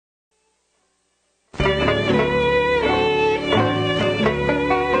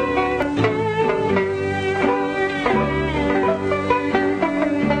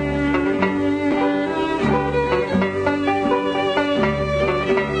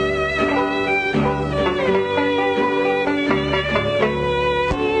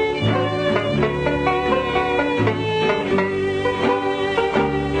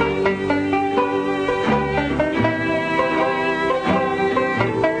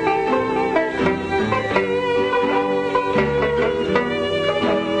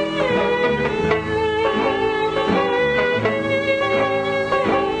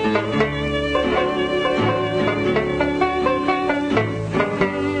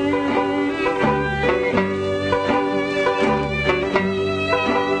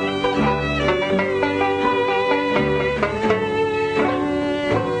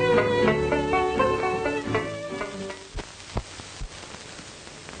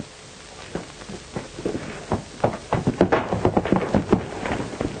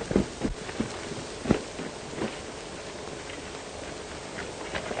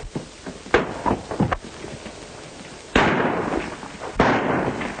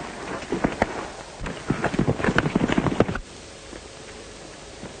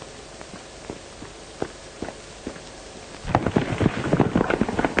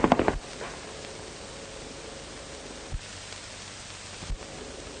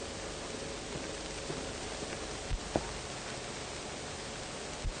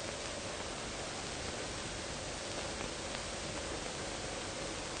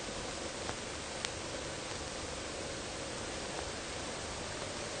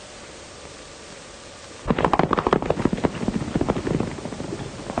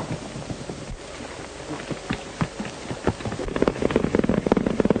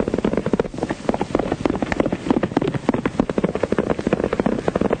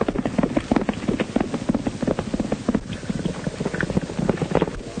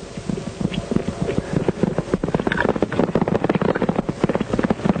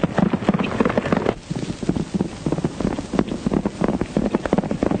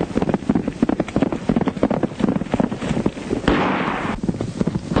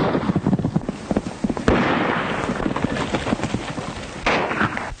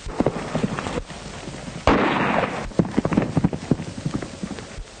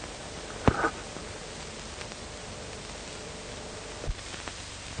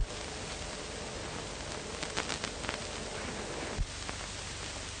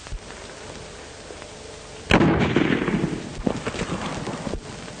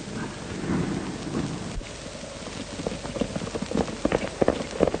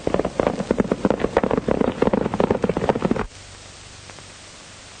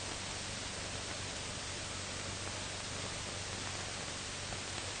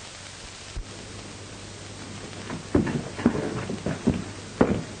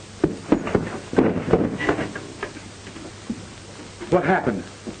What happened?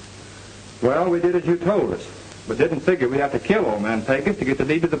 Well, we did as you told us, but didn't figure we'd have to kill old man Pecos to get the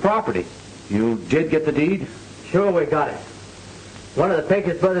deed to the property. You did get the deed? Sure, we got it. One of the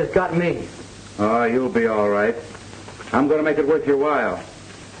Pecos brothers got me. Oh, you'll be all right. I'm going to make it worth your while.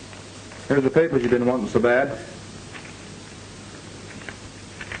 Here's the papers you've been wanting so bad.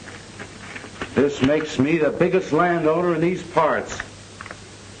 This makes me the biggest landowner in these parts.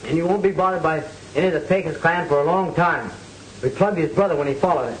 And you won't be bothered by any of the Pecos clan for a long time. We plugged his brother when he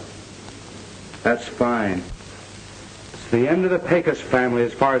followed it. That's fine. It's the end of the Pecos family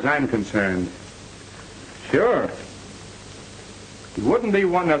as far as I'm concerned. Sure. You wouldn't be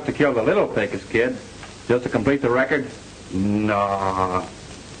wanting us to kill the little Pecos kid, just to complete the record? No.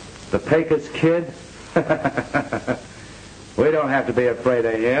 The Pecos kid? We don't have to be afraid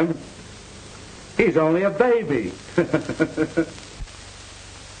of him. He's only a baby.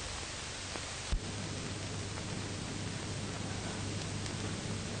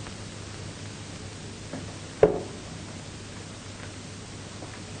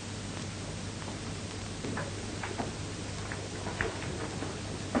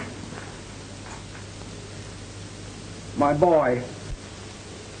 My boy,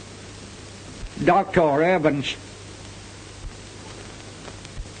 Dr. Evans.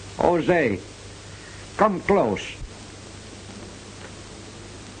 Jose, come close.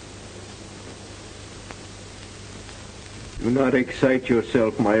 Do not excite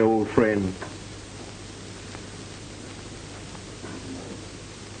yourself, my old friend.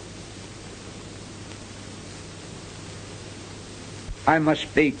 I must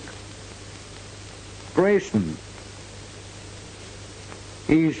speak. Grayson.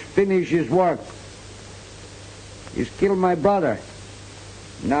 He's finished his work. He's killed my brother.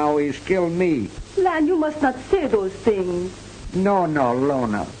 Now he's killed me. Lan, you must not say those things. No,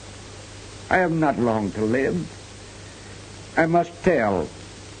 Lona. I have not long to live. I must tell.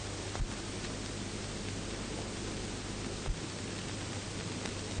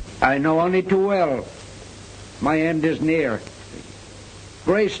 I know only too well. My end is near.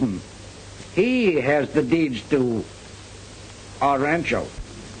 Grayson, he has the deeds to our rancho.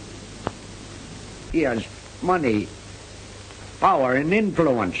 He has money, power, and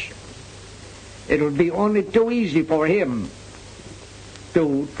influence. It would be only too easy for him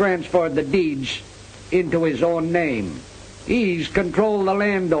to transfer the deeds into his own name. He's controlled the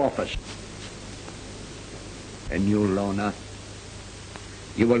land office. And you, Lona,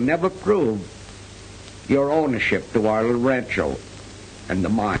 you will never prove your ownership to our rancho and the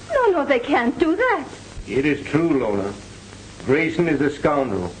mine. No, they can't do that. It is true, Lona. Grayson is a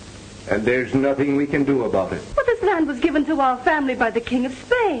scoundrel, and there's nothing we can do about it. But this land was given to our family by the King of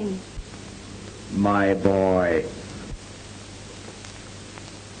Spain. My boy.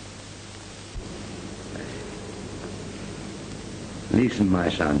 Listen, my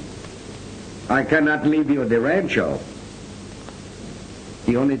son. I cannot leave you the rancho.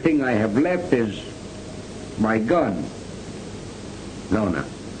 The only thing I have left is my gun. Lona.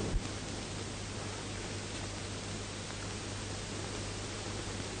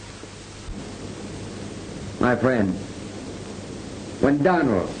 My friend, when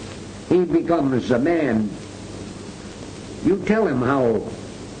Donald, he becomes a man, you tell him how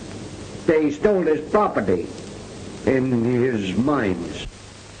they stole his property in his mines.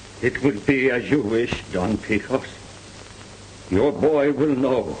 It will be as you wish, Don Pecos. Your boy will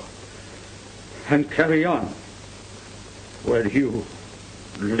know and carry on where you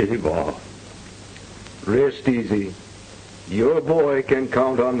leave off. Rest easy. Your boy can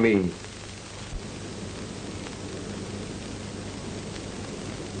count on me.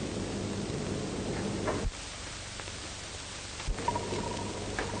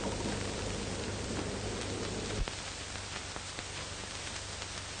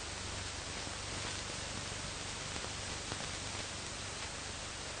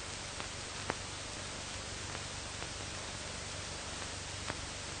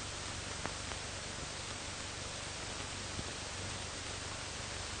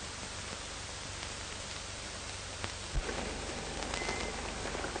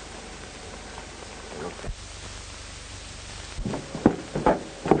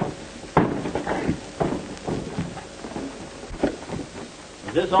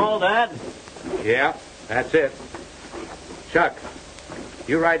 Is this all, Dad? Yeah, that's it. Chuck,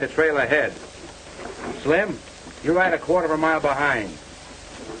 you ride the trail ahead. Slim, you ride a quarter of a mile behind.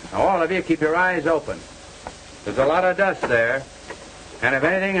 Now, all of you keep your eyes open. There's a lot of dust there, and if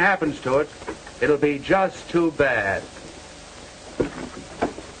anything happens to it, it'll be just too bad.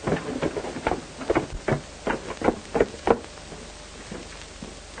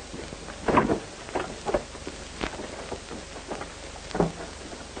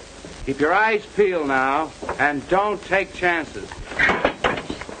 your eyes peeled now, and don't take chances.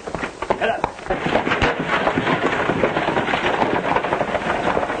 Get up.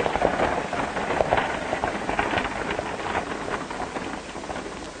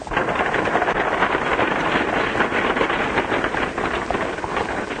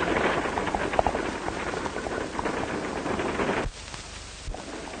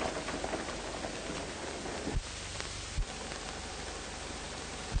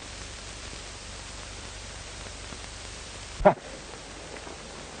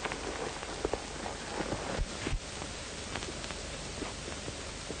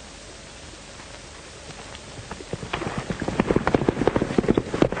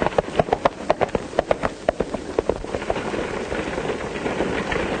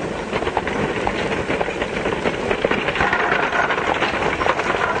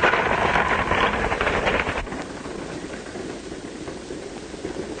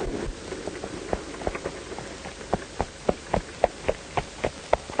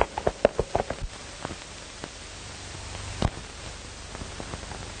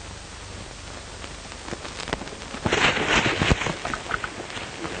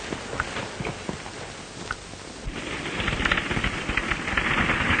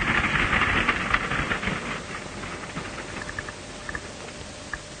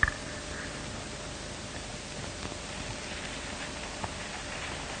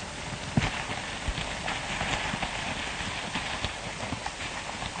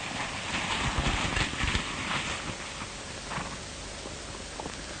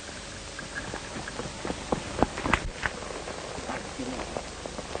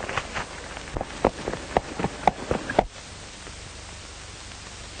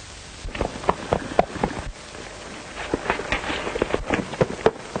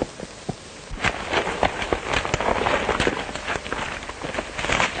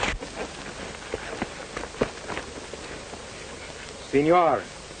 Senor,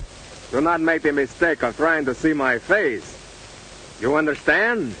 do not make the mistake of trying to see my face. You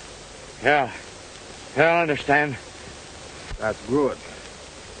understand? Yeah. I understand. That's good.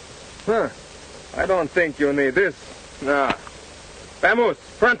 Huh. I don't think you need this. Vamos,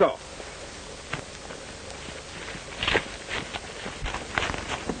 pronto.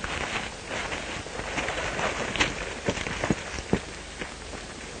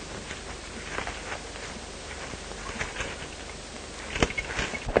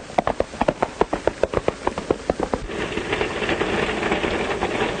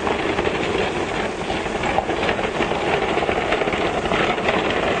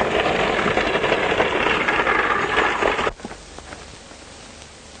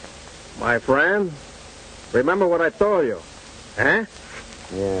 My friend, remember what I told you, eh?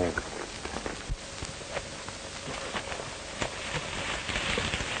 Yeah.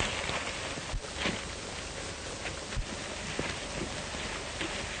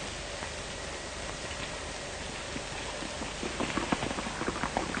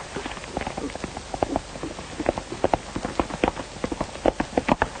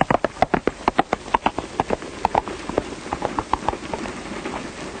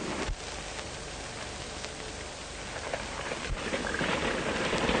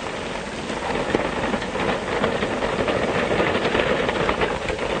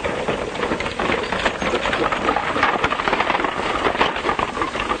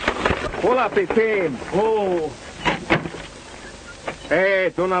 Pull up the team. Oh.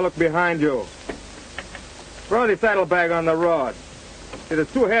 Hey, do not look behind you. Throw the saddlebag on the road. It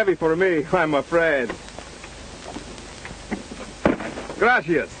is too heavy for me, I'm afraid.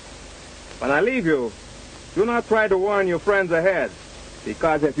 Gracias. When I leave you, do not try to warn your friends ahead,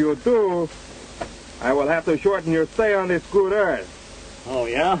 because if you do, I will have to shorten your stay on this good earth. Oh,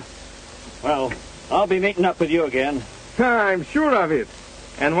 yeah? Well, I'll be meeting up with you again. I'm sure of it.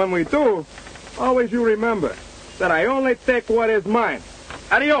 And when we do, always you remember that I only take what is mine.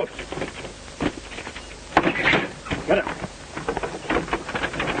 Adios. Get up.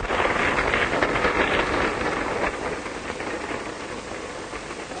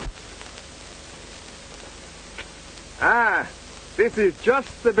 This is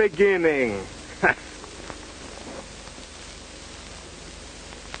just the beginning.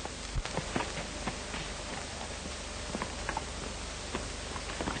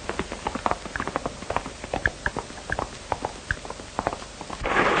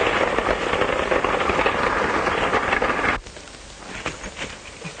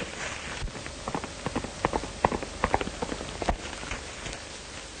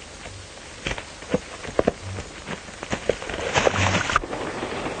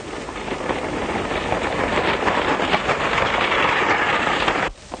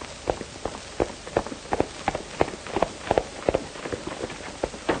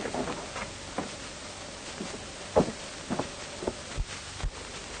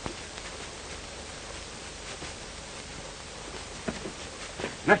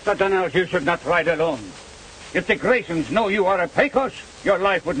 Mr. Donald, you should not ride alone. If the Graysons know you are a Pecos, your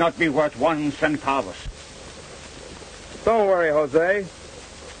life would not be worth 1 centavos. Don't worry, Jose.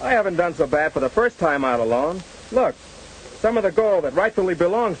 I haven't done so bad for the first time out alone. Look, some of the gold that rightfully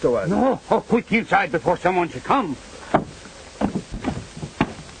belongs to us. No, quick inside before someone should come.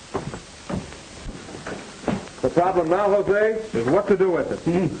 The problem now, Jose, is what to do with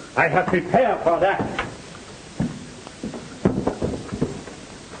it. I have prepared for that.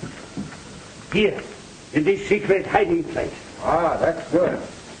 Here, in this secret hiding place. Ah, that's good.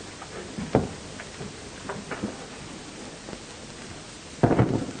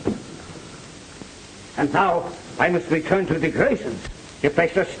 And now, I must return to the Graysons. If they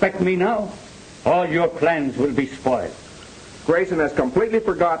suspect me now, all your plans will be spoiled. Grayson has completely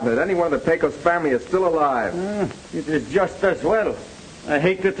forgotten that anyone of the Pecos family is still alive. It is just as well. I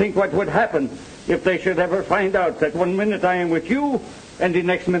hate to think what would happen if they should ever find out that one minute I am with you and the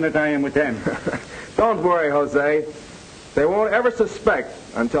next minute I am with them. Don't worry, Jose. They won't ever suspect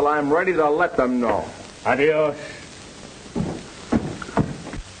until I'm ready to let them know. Adios.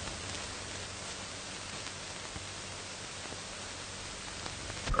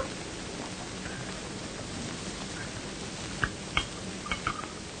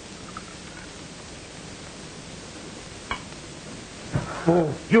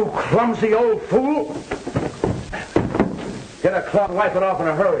 You clumsy old fool! Get a cloth and wipe it off in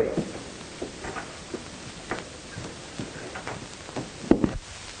a hurry.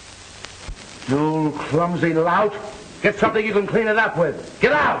 You clumsy lout! Get something you can clean it up with.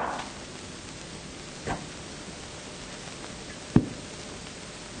 Get out!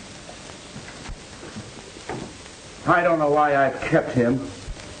 I don't know why I've kept him.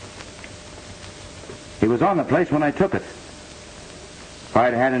 He was on the place when I took it. If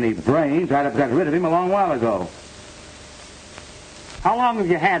I'd had any brains, I'd have got rid of him a long while ago. How long have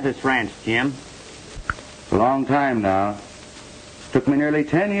you had this ranch, Jim? A long time now. Took me nearly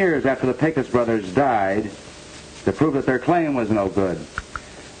 10 years after the Pecos brothers died to prove that their claim was no good.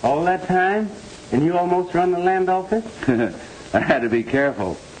 All that time? And you almost run the land office? I had to be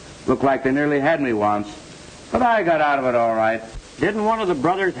careful. Looked like they nearly had me once. But I got out of it all right. Didn't one of the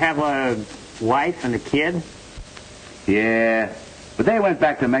brothers have a wife and a kid? Yeah, but they went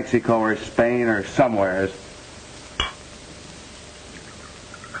back to Mexico or Spain or somewheres.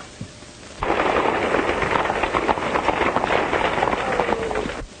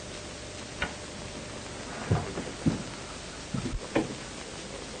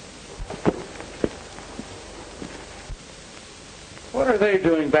 What are they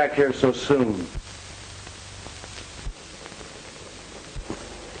doing back here so soon?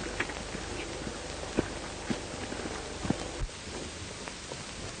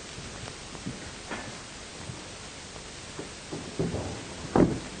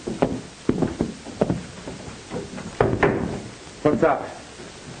 What's up?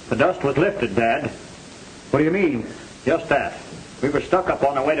 The dust was lifted, Dad. What do you mean? Just that. We were stuck up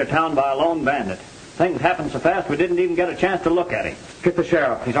on our way to town by a lone bandit. Things happened so fast we didn't even get a chance to look at him. Get the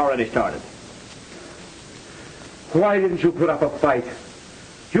sheriff. He's already started. Why didn't you put up a fight?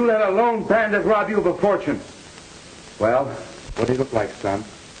 You let a lone bandit rob you of a fortune. Well, what did he look like, son?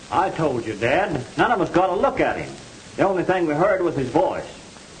 I told you, Dad. None of us got a look at him. The only thing we heard was his voice.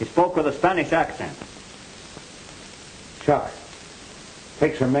 He spoke with a Spanish accent. Chuck,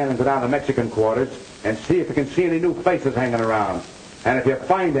 take some men and go down to Mexican quarters and see if you can see any new faces hanging around. And if you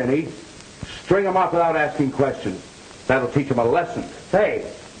find any, string them off without asking questions. That'll teach them a lesson.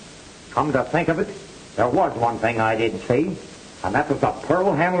 Say, come to think of it, there was one thing I did see, and that was the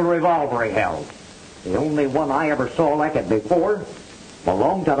pearl-handled revolver he held. The only one I ever saw like it before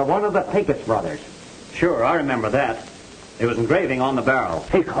belonged to one of the Pecos brothers. Sure, I remember that. There was engraving on the barrel.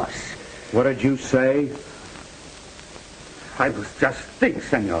 Pecos. What did you say? I was just thinking,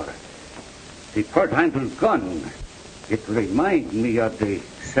 senor. The pearl-handled gun, it reminds me of the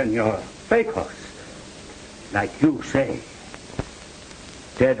Senor Pecos. Like you say.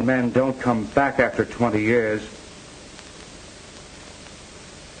 Dead men don't come back after 20 years.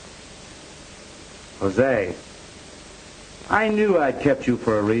 Jose, I knew I'd kept you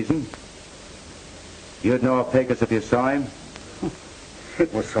for a reason. You'd know of Pecos if you saw him.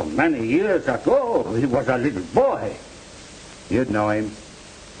 It was so many years ago. He was a little boy. You'd know him.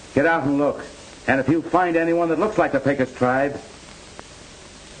 Get out and look. And if you find anyone that looks like the Pecos tribe,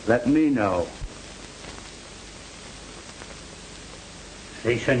 let me know.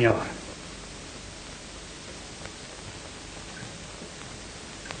 Si, senor.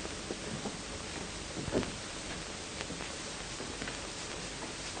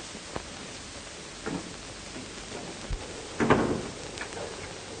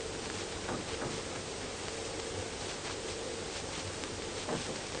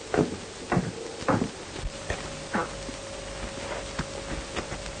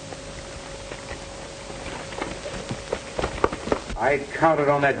 I counted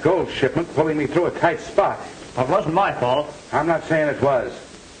on that gold shipment pulling me through a tight spot. It wasn't my fault. I'm not saying it was.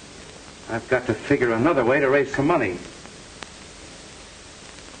 I've got to figure another way to raise some money.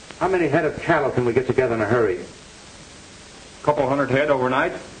 How many head of cattle can we get together in a hurry? Couple hundred head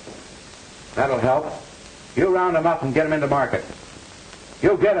overnight. That'll help. You round them up and get them into market.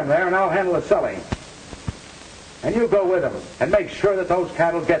 You get them there and I'll handle the selling. And you go with them and make sure that those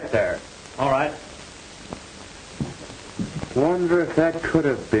cattle get there. All right. Wonder if that could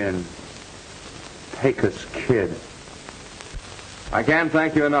have been Pecos Kid. I can't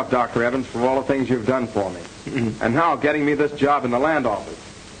thank you enough, Dr. Evans, for all the things you've done for me. And now getting me this job in the land office.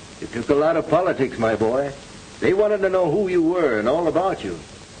 It took a lot of politics, my boy. They wanted to know who you were and all about you.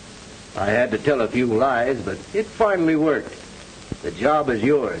 I had to tell a few lies, but it finally worked. The job is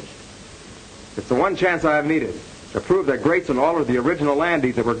yours. It's the one chance I have needed, to prove that Grayson altered the original land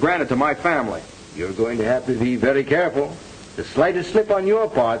deeds that were granted to my family. You're going to have to be very careful. The slightest slip on your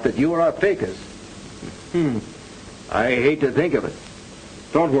part that you are our Pecos. I hate to think of it.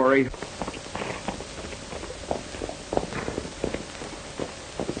 Don't worry.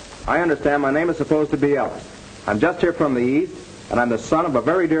 I understand my name is supposed to be Ellis. I'm just here from the East, and I'm the son of a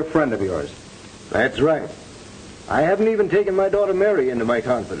very dear friend of yours. That's right. I haven't even taken my daughter Mary into my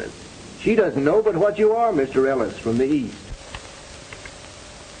confidence. She doesn't know but what you are, Mr. Ellis, from the East.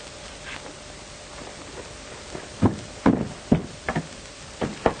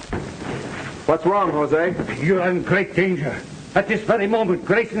 What's wrong, Jose? You're in great danger. At this very moment,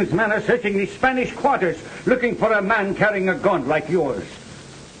 Grayson's men are searching the Spanish quarters, looking for a man carrying a gun like yours.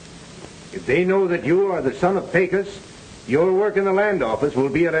 If they know that you are the son of Pecos, your work in the land office will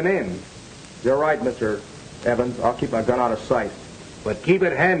be at an end. You're right, Mr. Evans. I'll keep my gun out of sight. But keep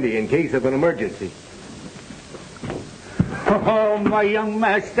it handy in case of an emergency. Oh, my young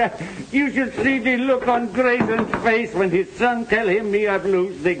master, you should see the look on Grayson's face when his son tell him he have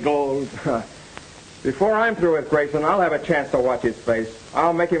lose the gold. Before I'm through with Grayson, I'll have a chance to watch his face.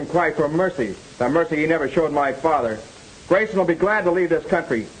 I'll make him cry for mercy, the mercy he never showed my father. Grayson will be glad to leave this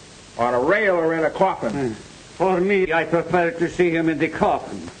country, on a rail or in a coffin. For me, I prefer to see him in the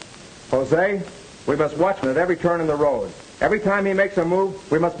coffin. Jose, we must watch him at every turn in the road. Every time he makes a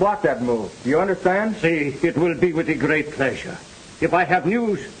move, we must block that move. Do you understand? See, it will be with a great pleasure. If I have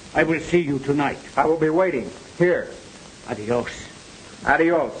news, I will see you tonight. I will be waiting. Here. Adios.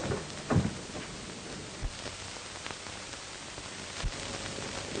 Adios.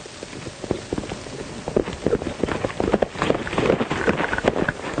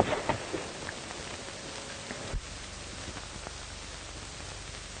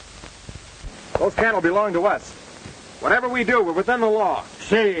 Those cattle belong to us. Whatever we do, we're within the law.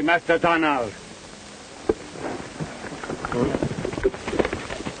 See, Master Donald.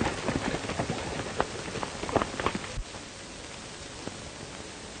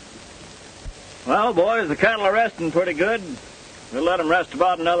 Well, boys, the cattle are resting pretty good. We'll let them rest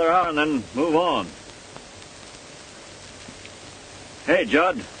about another hour and then move on. Hey,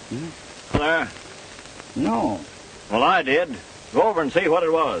 Judd. There? No. Well, I did. Go over and see what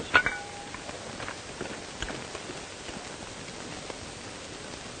it was.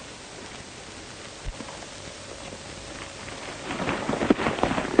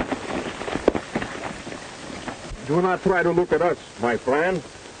 Do not try to look at us, my friend.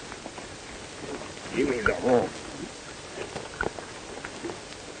 Give me the rope.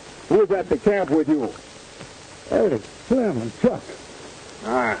 Who's at the camp with you? Hey, Slim and Chuck.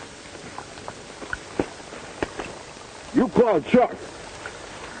 Ah. You call Chuck.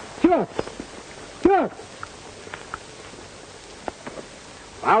 Chuck! Chuck!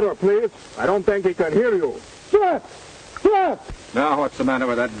 Louder, please. I don't think he can hear you. Chuck! Chuck! Now, what's the matter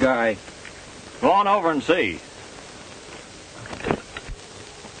with that guy? Go on over and see.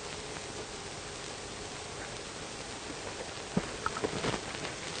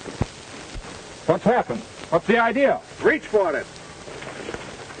 What's happened? What's the idea? Reach for it.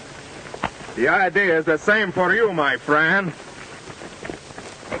 The idea is the same for you, my friend.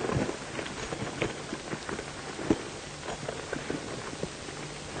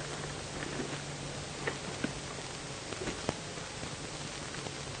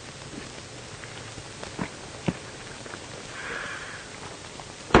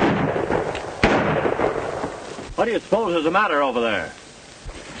 What do you suppose is the matter over there?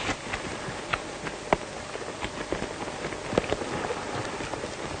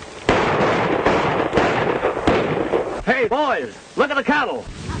 Hey, boys, look at the cattle.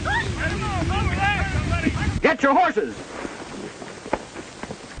 Get your horses.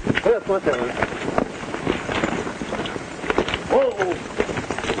 Yes, whatever. Whoa!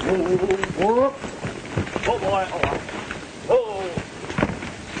 Whoa! Oh, boy. Oh.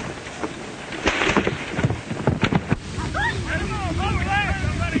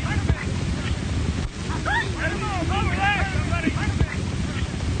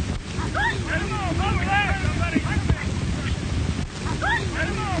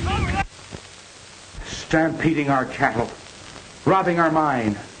 Stampeding our cattle, robbing our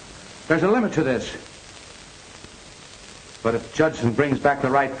mine. There's a limit to this. But if Judson brings back the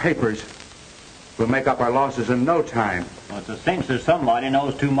right papers, we'll make up our losses in no time. Well, it's a cinch that somebody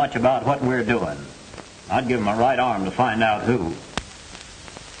knows too much about what we're doing. I'd give him a right arm to find out who.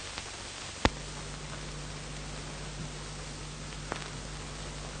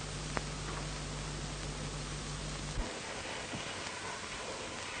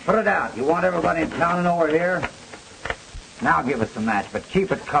 Put it out. You want everybody in town to know we're here? Now give us a match, but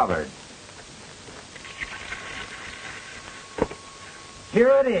keep it covered. Here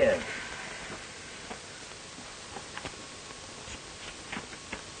it is.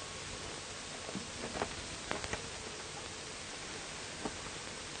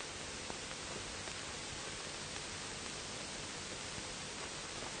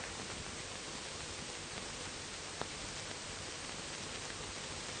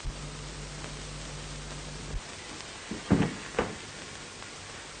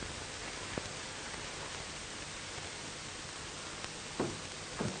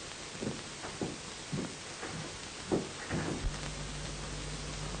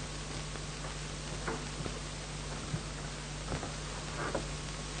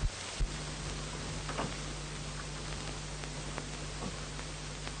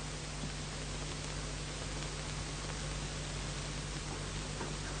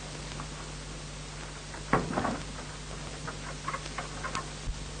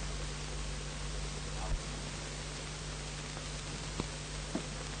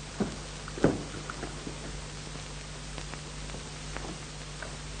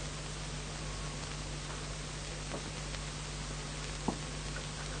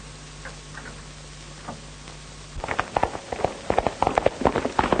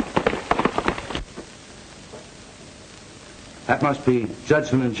 That must be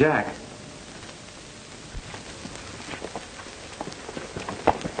Judson and Jack.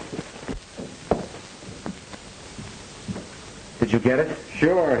 Did you get it?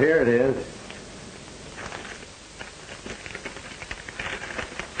 Sure, here it is.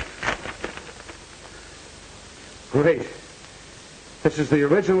 Great. This is the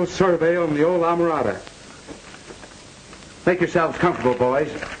original survey on the old Amarada. Make yourselves comfortable,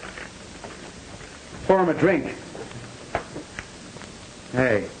 boys. Pour 'em a drink.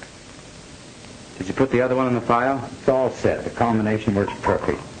 Hey, did you put the other one in the file? It's all set. The combination works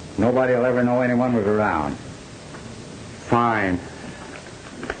perfect. Nobody will ever know anyone was around. Fine.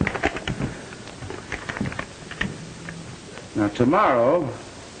 Now, tomorrow,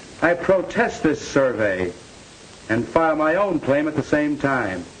 I protest this survey and file my own claim at the same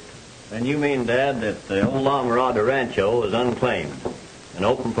time. Then you mean, Dad, that the old Amarada Rancho is unclaimed and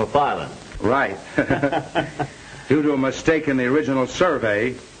open for filing? Right. Due to a mistake in the original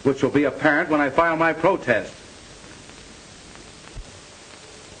survey, which will be apparent when I file my protest.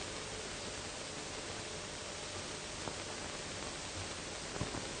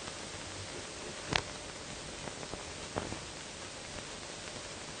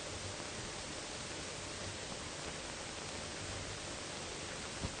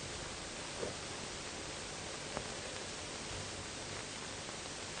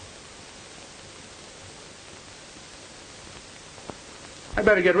 I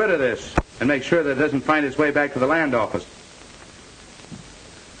better get rid of this and make sure that it doesn't find its way back to the land office.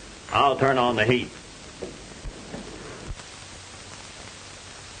 I'll turn on the heat.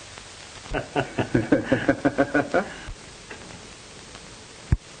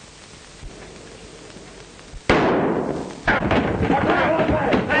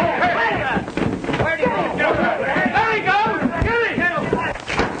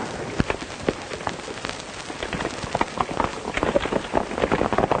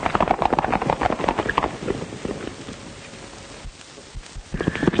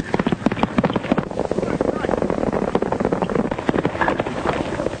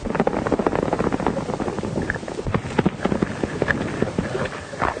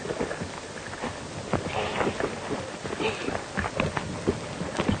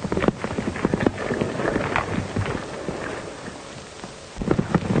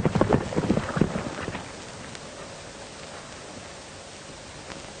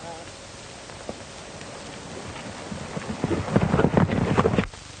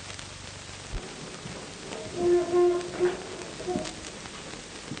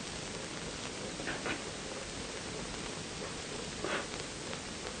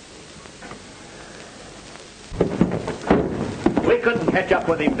 Catch up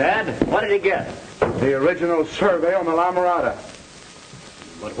with him, Dad. What did he get? The original survey on the La Mirada.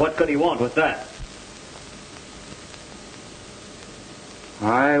 But what could he want with that?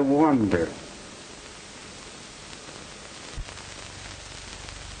 I wonder.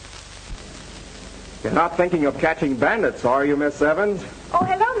 You're not thinking of catching bandits, are you, Miss Evans? Oh,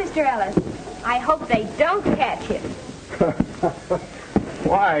 hello, Mr. Ellis. I hope they don't catch him.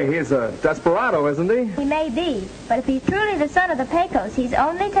 Why, he's a desperado, isn't he? He may be, but if he's truly the son of the Pecos, he's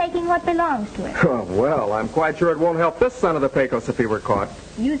only taking what belongs to him. Well, I'm quite sure it won't help this son of the Pecos if he were caught.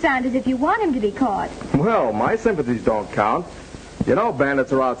 You sound as if you want him to be caught. Well, my sympathies don't count. You know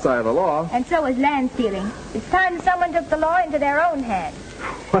bandits are outside of the law. And so is land stealing. It's time someone took the law into their own hands.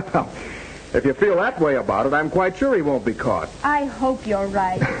 Well, if you feel that way about it, I'm quite sure he won't be caught. I hope you're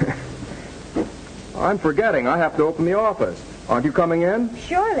right. I'm forgetting. I have to open the office. Aren't you coming in?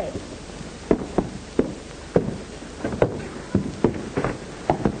 Surely.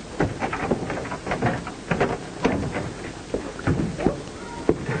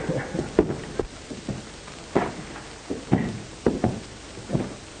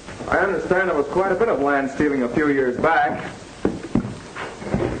 I understand there was quite a bit of land stealing a few years back.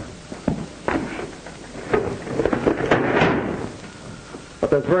 But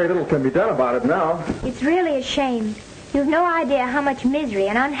there's very little can be done about it now. It's really a shame. You've no idea how much misery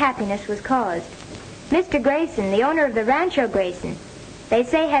and unhappiness was caused. Mr. Grayson, the owner of the Rancho Grayson, they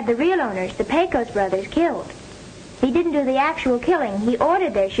say had the real owners, the Pecos brothers, killed. He didn't do the actual killing. He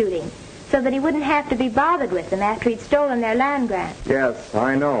ordered their shooting so that he wouldn't have to be bothered with them after he'd stolen their land grant. Yes,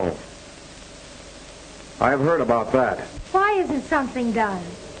 I know. I've heard about that. Why isn't something done?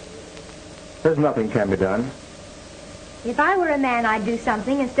 There's nothing can be done. If I were a man, I'd do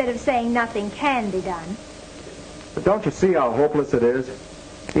something instead of saying nothing can be done. But don't you see how hopeless it is?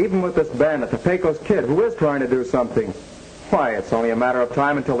 Even with this bandit, the Pecos kid, who is trying to do something. Why, it's only a matter of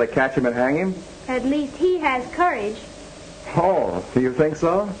time until they catch him and hang him. At least he has courage. Oh, do you think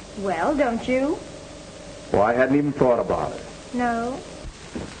so? Well, don't you? Well, I hadn't even thought about it. No.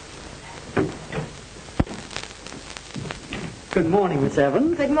 Good morning, Miss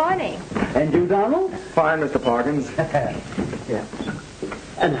Evans. Good morning. And you, Donald? Fine, Mr. Parkins. Yeah.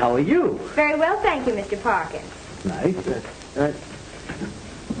 And how are you? Very well, thank you, Mr. Parkins. Nice.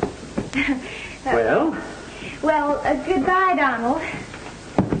 Well? Well, goodbye, Donald.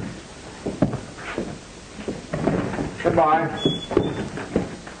 Goodbye.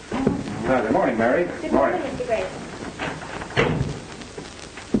 Good morning, Mary. Good morning, Mr. Grayson.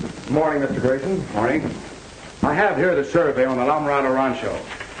 Good morning, Mr. Grayson. Morning. I have here the survey on the La Mirada Rancho.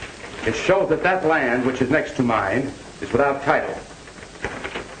 It shows that that land, which is next to mine, is without title.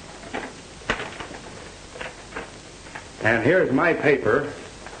 And here's my paper,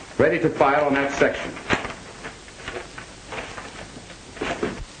 ready to file on that section.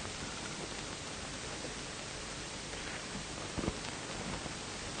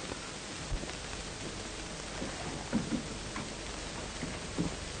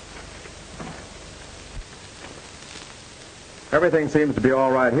 Everything seems to be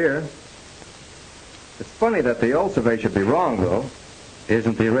all right here. It's funny that the old survey should be wrong, though.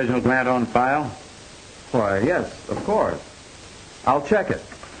 Isn't the original grant on file? Why, yes, of course. I'll check it.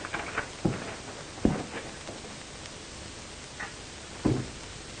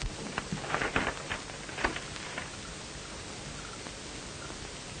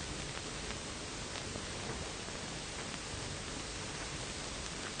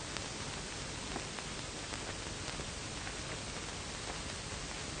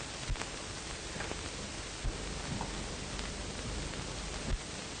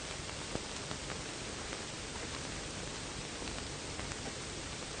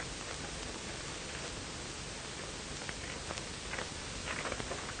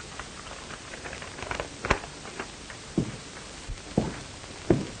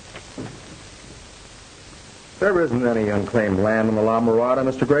 There isn't any unclaimed land in the La Mirada,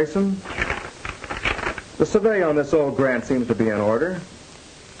 Mr. Grayson. The survey on this old grant seems to be in order.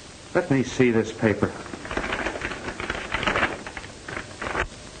 Let me see this paper.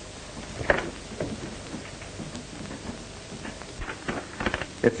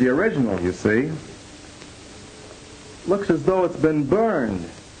 It's the original, you see. Looks as though it's been burned,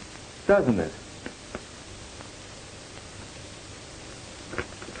 doesn't it?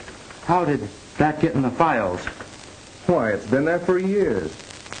 How did that get in the files? Why, it's been there for years,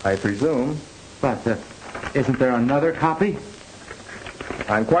 I presume. But isn't there another copy?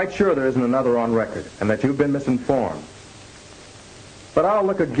 I'm quite sure there isn't another on record, and that you've been misinformed. But I'll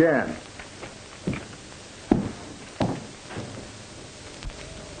look again.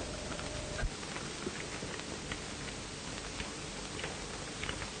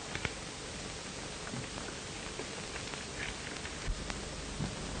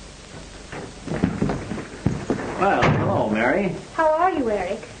 Mary. How are you,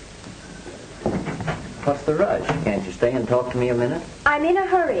 Eric? What's the rush? Can't you stay and talk to me a minute? I'm in a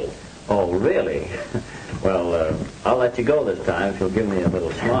hurry. Oh, really? Well, I'll let you go this time if you'll give me a little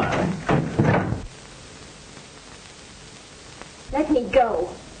smile. Let me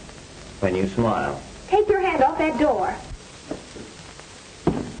go. When you smile. Take your hand off that door.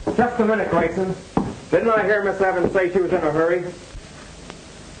 Just a minute, Grayson. Didn't I hear Miss Evans say she was in a hurry?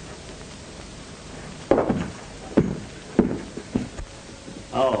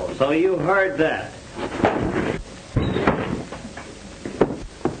 Oh, so you heard that.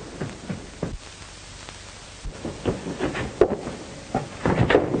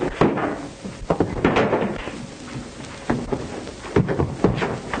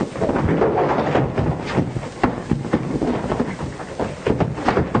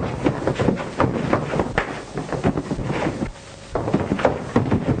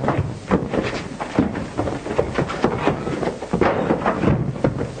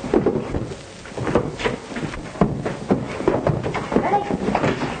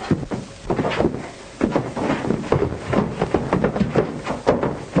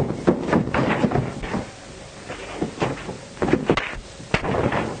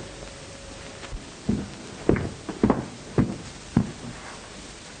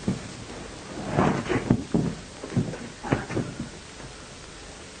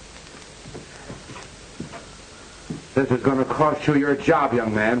 This is going to cost you your job,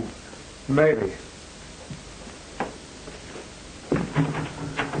 young man. Maybe.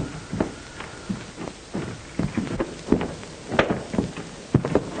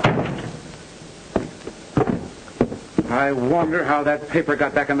 I wonder how that paper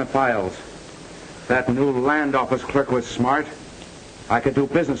got back in the files. That new land office clerk was smart. I could do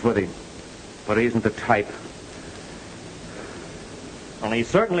business with him. But he isn't the type. Well, he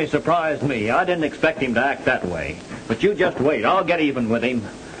certainly surprised me. I didn't expect him to act that way. But you just wait. I'll get even with him.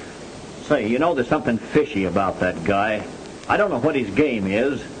 Say, you know, there's something fishy about that guy. I don't know what his game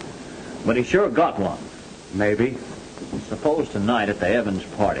is, but he sure got one. Maybe. Suppose tonight at the Evans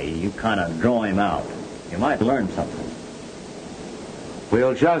party, you kind of draw him out. You might learn something.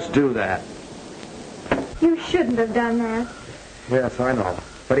 We'll just do that. You shouldn't have done that. Yes, I know.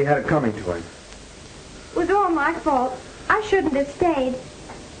 But he had it coming to him. It was all my fault. I shouldn't have stayed.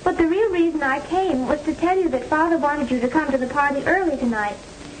 But the real reason I came was to tell you that Father wanted you to come to the party early tonight,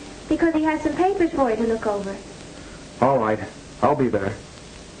 because he has some papers for you to look over. All right. I'll be there.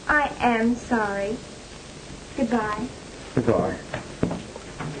 I am sorry. Goodbye. It's all right.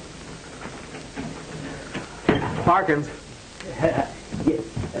 Parkins. Yes.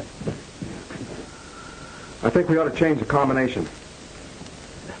 I think we ought to change the combination.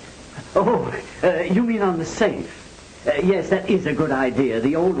 Oh, you mean on the safe? Yes, that is a good idea.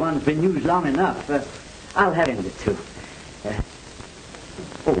 The old one's been used long enough. I'll have it too.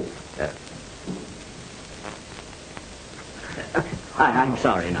 I'm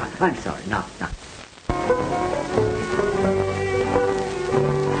sorry now. I'm sorry. Now.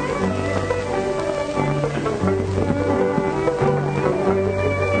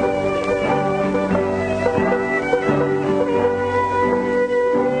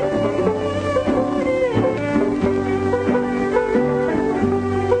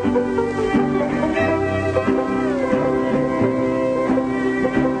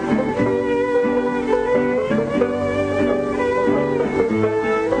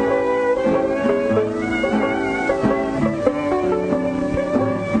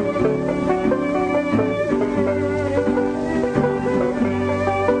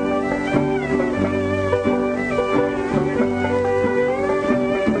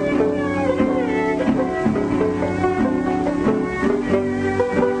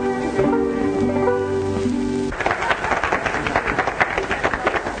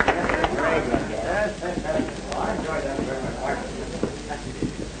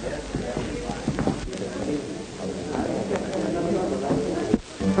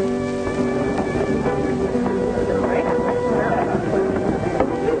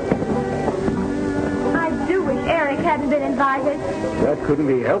 That couldn't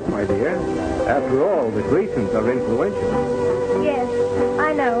be helped, my dear. After all, the Graysons are influential. Yes,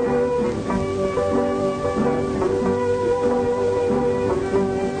 I know.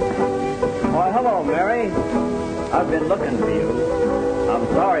 Why, hello, Mary. I've been looking for you. I'm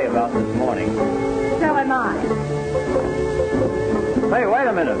sorry about this morning. So am I. Hey, wait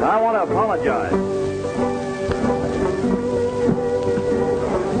a minute. I want to apologize.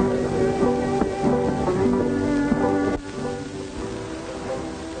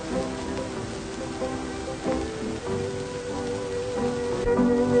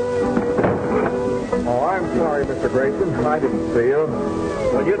 Oh, I'm Sorry, Mr. Grayson. I didn't see you.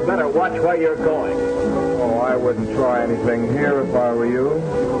 Well, you'd better watch where you're going. Oh, I wouldn't try anything here if I were you.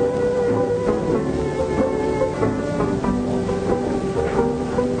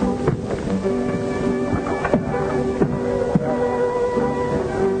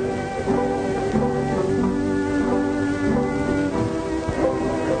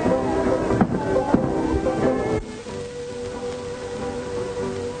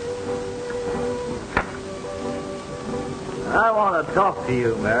 I want to talk to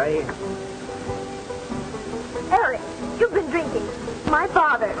you, Mary. Eric, you've been drinking. My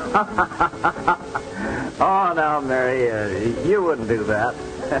father. Oh, now, Mary, you wouldn't do that.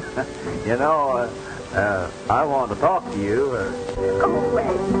 You know, I want to talk to you. Go away.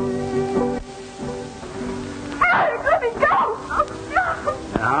 Eric, let me go.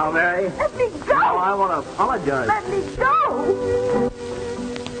 Now, Mary. Let me go. No, I want to apologize. Let me go.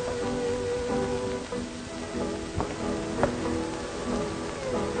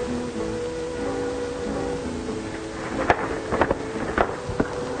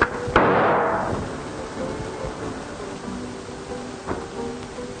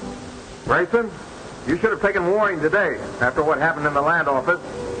 Grayson, you should have taken warning today after what happened in the land office.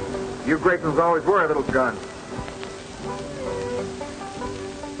 You Graysons always were a little gun.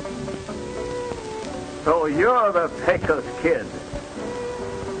 So you're the Pecos kid.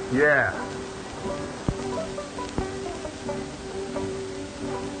 Yeah.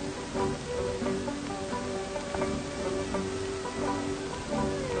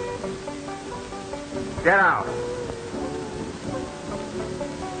 Get out.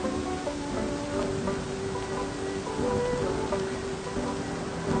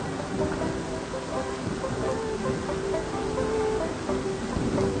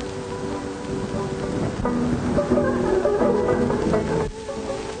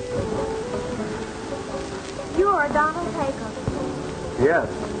 You are Donald Pecos. Yes.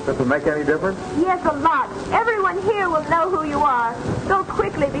 Does it make any difference? Yes, a lot. Everyone here will know who you are. Go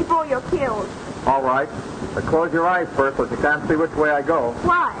quickly before you're killed. All right. But close your eyes first so you can't see which way I go.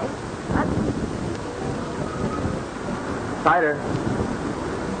 Why? Tighter.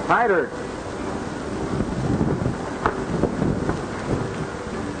 Tighter.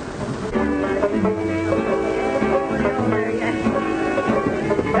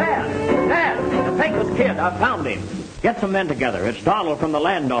 Dad, the Pecos kid. I found him. Get some men together. It's Donald from the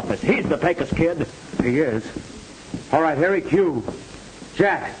land office. He's the Pecos kid. He is. All right, Harry, Q.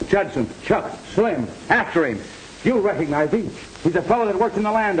 Jack, Judson, Chuck, Slim, after him. You recognize him. He's a fellow that works in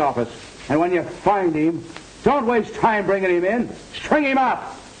the land office. And when you find him, don't waste time bringing him in. String him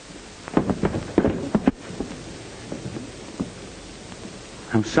up.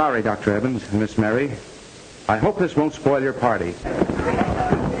 I'm sorry, Dr. Evans and Miss Mary. I hope this won't spoil your party.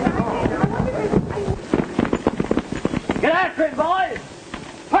 Get after him, boys!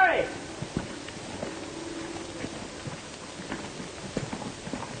 Hurry!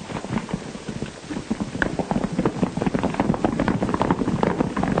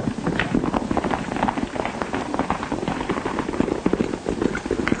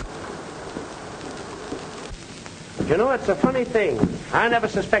 You know, it's a funny thing. I never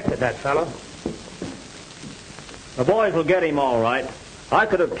suspected that fellow. The boys will get him all right. I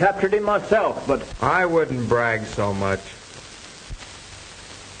could have captured him myself, but... I wouldn't brag so much.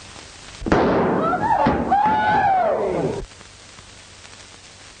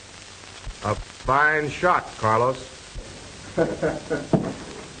 A fine shot, Carlos.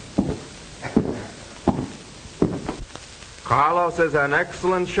 Carlos is an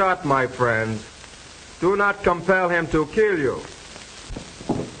excellent shot, my friends. Do not compel him to kill you.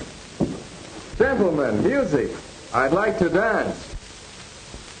 Gentlemen, music. I'd like to dance.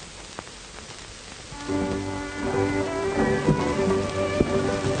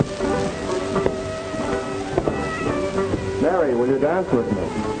 Mary, will you dance with me?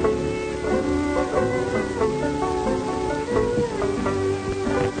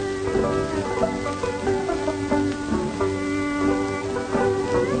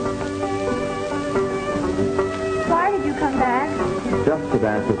 Why did you come back? Just to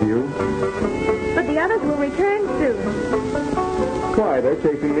dance with you. But the others will return soon. Why, they're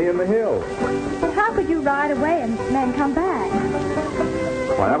chasing me in the hills. But how could you ride away and then come back?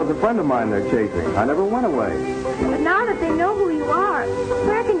 Why, that was a friend of mine they're chasing. I never went away. But now that they know who you are,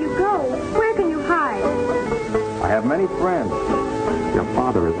 where can you go? Where can you hide? I have many friends. Your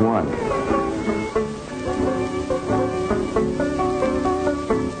father is one.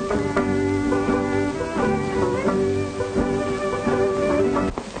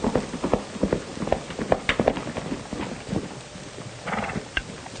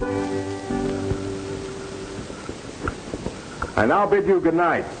 I now bid you good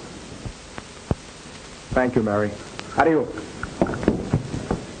night. Thank you, Mary. Adieu.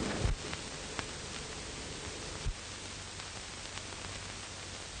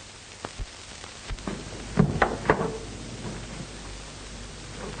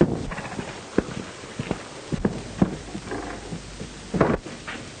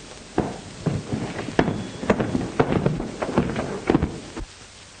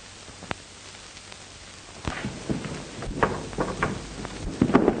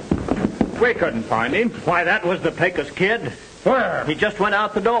 We couldn't find him. Why, that was the Pecos kid. Where? He just went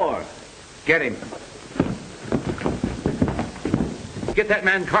out the door. Get him. Get that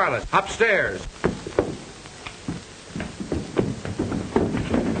man Carlos upstairs.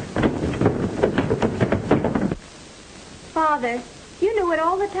 Father, you knew it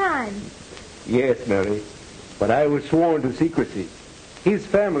all the time. Yes, Mary, but I was sworn to secrecy. His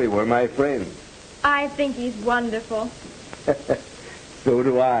family were my friends. I think he's wonderful. So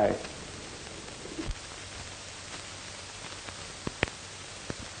do I.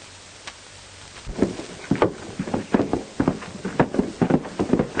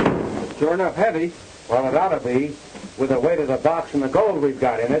 Sure enough heavy. Well, it ought to be, with the weight of the box and the gold we've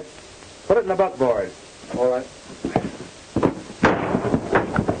got in it. Put it in the buckboard. All right.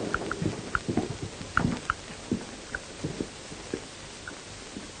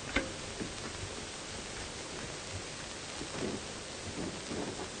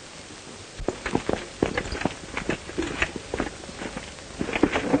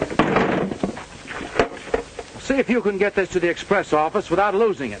 See if you can get this to the express office without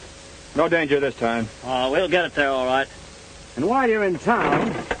losing it. No danger this time. Oh, we'll get it there all right. And while you're in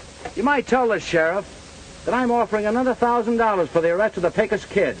town, you might tell the sheriff that I'm offering another $1,000 for the arrest of the Pecos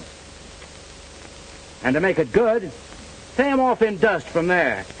kid. And to make it good, pay him off in dust from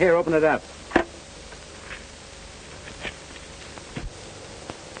there. Here, open it up.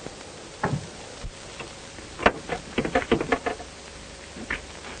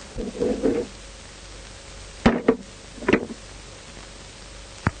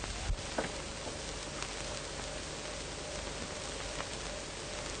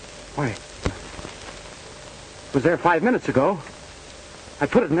 Why, it was there 5 minutes ago. I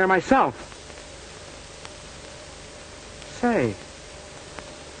put it in there myself. Say,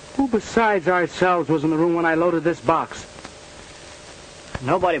 who besides ourselves was in the room when I loaded this box?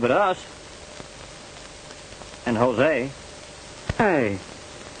 Nobody but us. And Jose. Hey.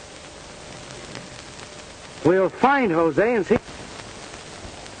 We'll find Jose and see.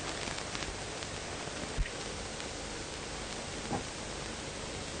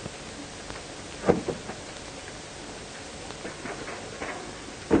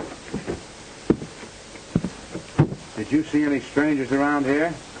 Did you see any strangers around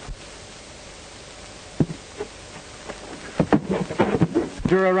here?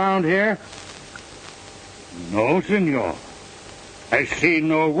 You're around here? No, senor. I see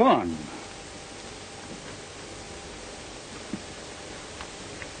no one.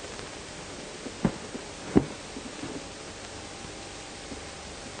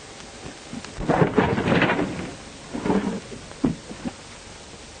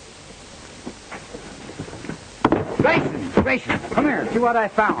 Grayson, come here. See what I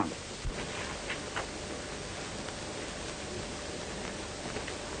found.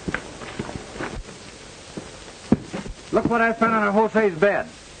 Look what I found under Jose's bed.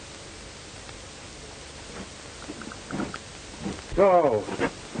 So,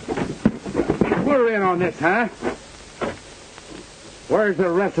 we're in on this, huh? Where's the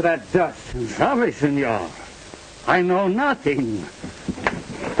rest of that dust? Sorry, senor. I know nothing.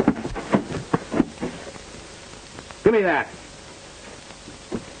 Give me that.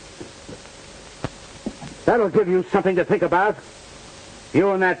 That'll give you something to think about.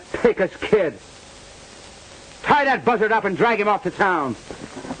 You and that Pecos kid. Tie that buzzard up and drag him off to town.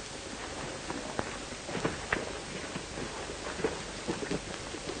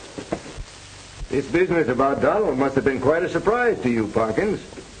 This business about Donald must have been quite a surprise to you, Parkins.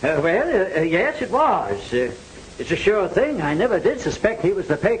 Yes, it was. It's a sure thing. I never did suspect he was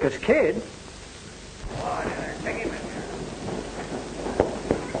the Pecos kid.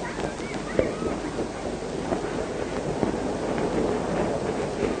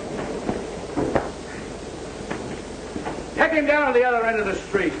 Take him down to the other end of the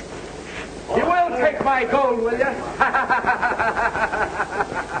street. You will take my gold, will you?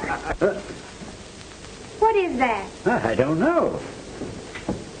 What is that? I don't know.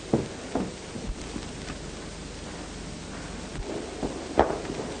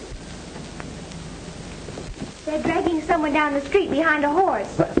 They're dragging someone down the street behind a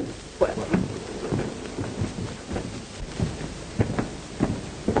horse.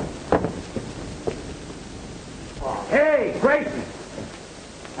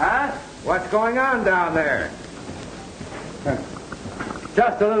 Huh? What's going on down there?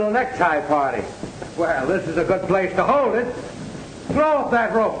 Just a little necktie party. Well, this is a good place to hold it. Throw up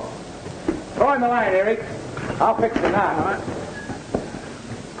that rope. Throw in the line, Eric. I'll fix the knot.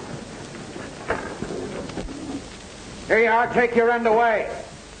 Here you are. Take your end away.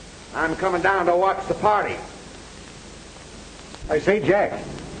 I'm coming down to watch the party. I say, Jack,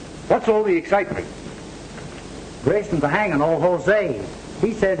 what's all the excitement? Grayson's hanging old Jose.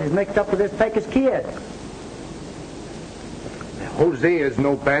 He says he's mixed up with this Pecos kid. Jose is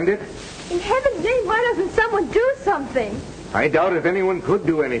no bandit. In heaven's name, why doesn't someone do something? I doubt if anyone could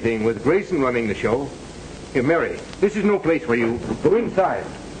do anything with Grayson running the show. Here, Mary, this is no place for you. Go inside.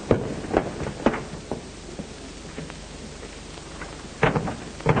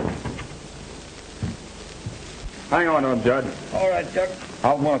 Hang on, Judge. All right, Chuck.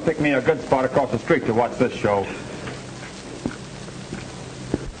 I'll want to pick me a good spot across the street to watch this show.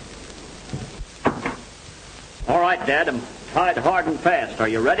 All right, Dad. I'm tied hard and fast. Are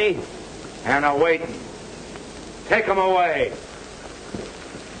you ready? And now wait. Take him away.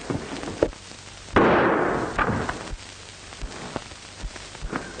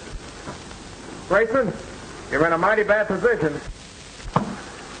 Grayson, you're in a mighty bad position.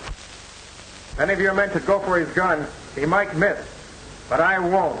 Any of you are meant to go for his gun. He might miss, but I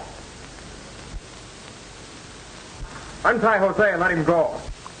won't. Untie Jose and let him go.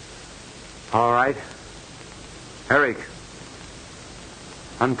 All right. Eric,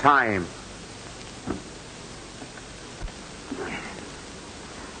 untie him.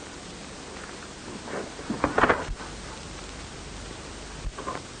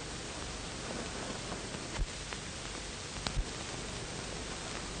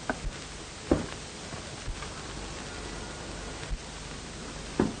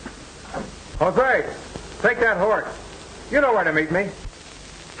 Jose, take that horse. You know where to meet me.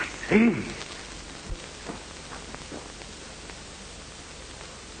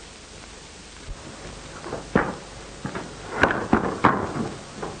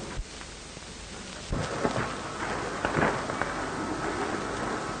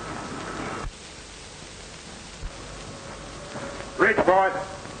 Reach for it.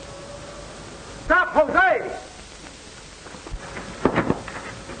 Stop, Jose!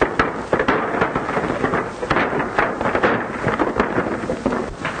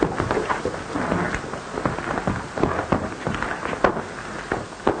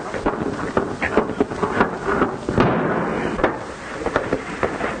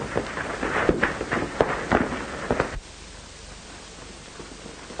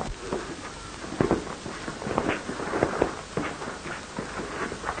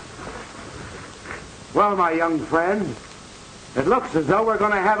 Well, my young friend, it looks as though we're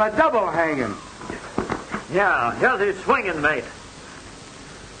going to have a double hanging. Yeah, here's his swinging, mate.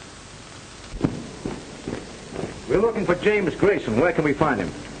 We're looking for James Grayson. Where can we find him?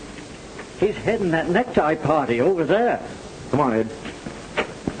 He's heading that necktie party over there. Come on, Ed.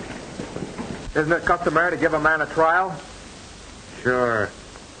 Isn't it customary to give a man a trial? Sure.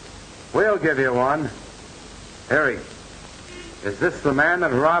 We'll give you one. Harry, is this the man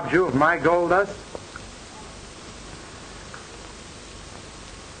that robbed you of my gold dust?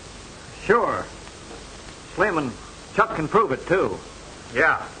 Sure. Slim and Chuck can prove it, too.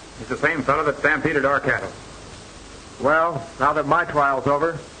 Yeah, he's the same fellow that stampeded our cattle. Well, now that my trial's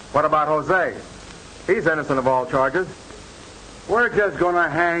over, what about Jose? He's innocent of all charges. We're just going to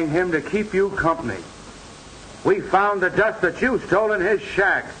hang him to keep you company. We found the dust that you stole in his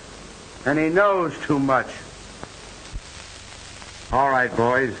shack, and he knows too much. All right,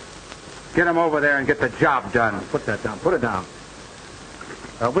 boys. Get him over there and get the job done. Put that down. Put it down.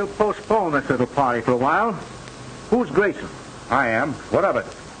 We'll postpone this little party for a while. Who's Grayson? I am. What of it?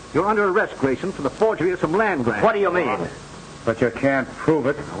 You're under arrest, Grayson, for the forgery of some land grants. What do you mean? But you can't prove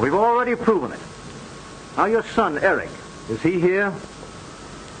it. We've already proven it. Now, your son, Eric, is he here?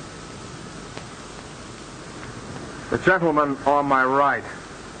 The gentleman on my right.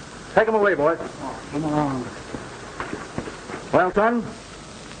 Take him away, boys. Come on. Well, son,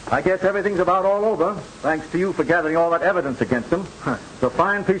 I guess everything's about all over, thanks to you for gathering all that evidence against them. It's a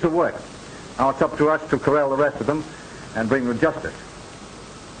fine piece of work. Now it's up to us to corral the rest of them and bring them to justice.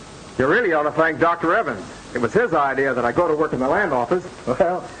 You really ought to thank Dr. Evans. It was his idea that I go to work in the land office.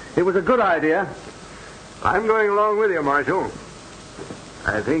 Well, it was a good idea. I'm going along with you, Marshal.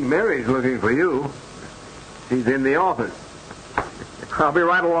 I think Mary's looking for you. She's in the office. I'll be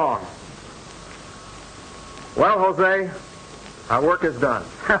right along. Well, Jose, our work is done.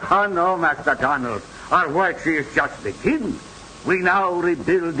 Oh, no, Master Donald. Our work is just beginning. We now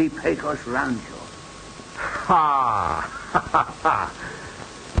rebuild the Pecos Rancho. Ha!